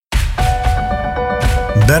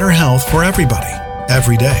better health for everybody,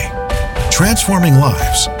 every day. Transforming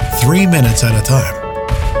lives, 3 minutes at a time.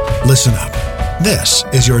 Listen up. This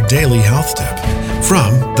is your daily health tip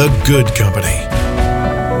from The Good Company.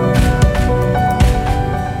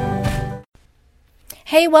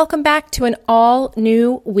 Hey, welcome back to an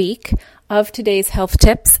all-new week of today's health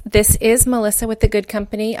tips. This is Melissa with The Good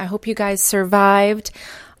Company. I hope you guys survived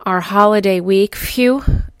our holiday week. Phew,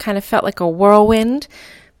 kind of felt like a whirlwind.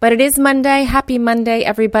 But it is Monday. Happy Monday,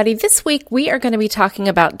 everybody. This week, we are going to be talking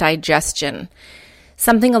about digestion,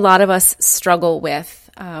 something a lot of us struggle with,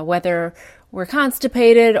 whether we're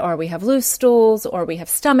constipated or we have loose stools or we have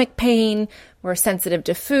stomach pain, we're sensitive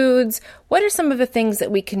to foods. What are some of the things that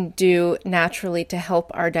we can do naturally to help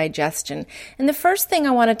our digestion? And the first thing I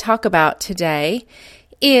want to talk about today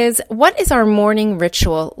is, what does our morning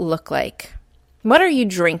ritual look like? What are you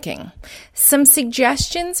drinking? Some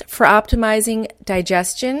suggestions for optimizing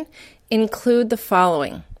digestion include the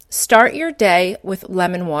following. Start your day with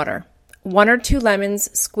lemon water. 1 or 2 lemons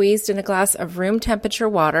squeezed in a glass of room temperature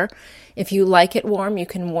water. If you like it warm, you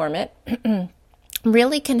can warm it.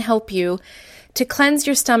 Really can help you to cleanse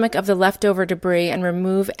your stomach of the leftover debris and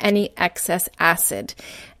remove any excess acid.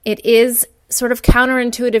 It is sort of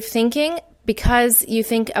counterintuitive thinking, because you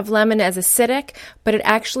think of lemon as acidic, but it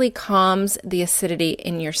actually calms the acidity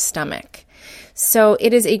in your stomach. So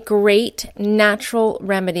it is a great natural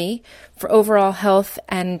remedy for overall health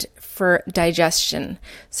and for digestion.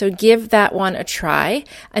 So give that one a try.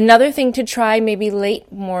 Another thing to try, maybe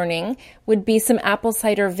late morning, would be some apple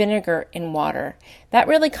cider vinegar in water. That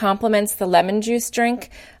really complements the lemon juice drink.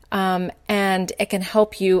 And it can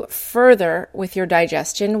help you further with your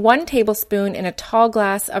digestion. 1 tablespoon in a tall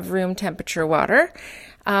glass of room temperature water.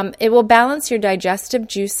 It will balance your digestive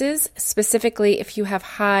juices, specifically if you have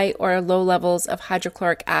high or low levels of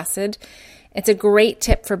hydrochloric acid. It's a great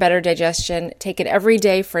tip for better digestion. Take it every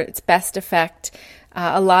day for its best effect.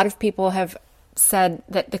 A lot of people have said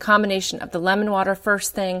that the combination of the lemon water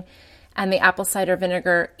first thing and the apple cider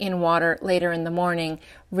vinegar in water later in the morning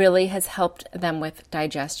really has helped them with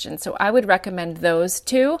digestion. So I would recommend those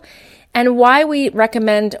two. And why we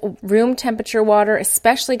recommend room temperature water,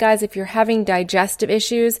 especially guys if you're having digestive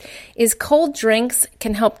issues, is cold drinks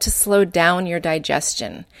can help to slow down your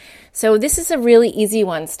digestion. So this is a really easy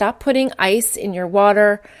one. Stop putting ice in your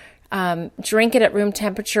water. Drink it at room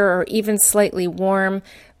temperature or even slightly warm.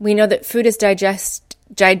 We know that food is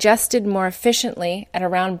digested more efficiently at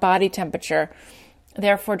around body temperature.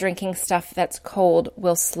 Therefore, drinking stuff that's cold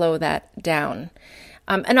will slow that down.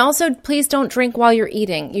 And also, please don't drink while you're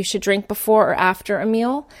eating. You should drink before or after a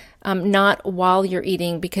meal, not while you're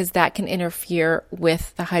eating, because that can interfere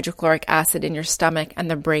with the hydrochloric acid in your stomach and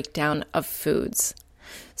the breakdown of foods.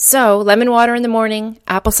 So, lemon water in the morning,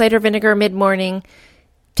 apple cider vinegar mid-morning.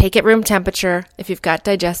 Take it room temperature. If you've got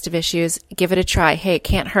digestive issues, give it a try. Hey, it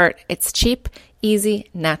can't hurt. It's cheap, easy,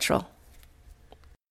 natural.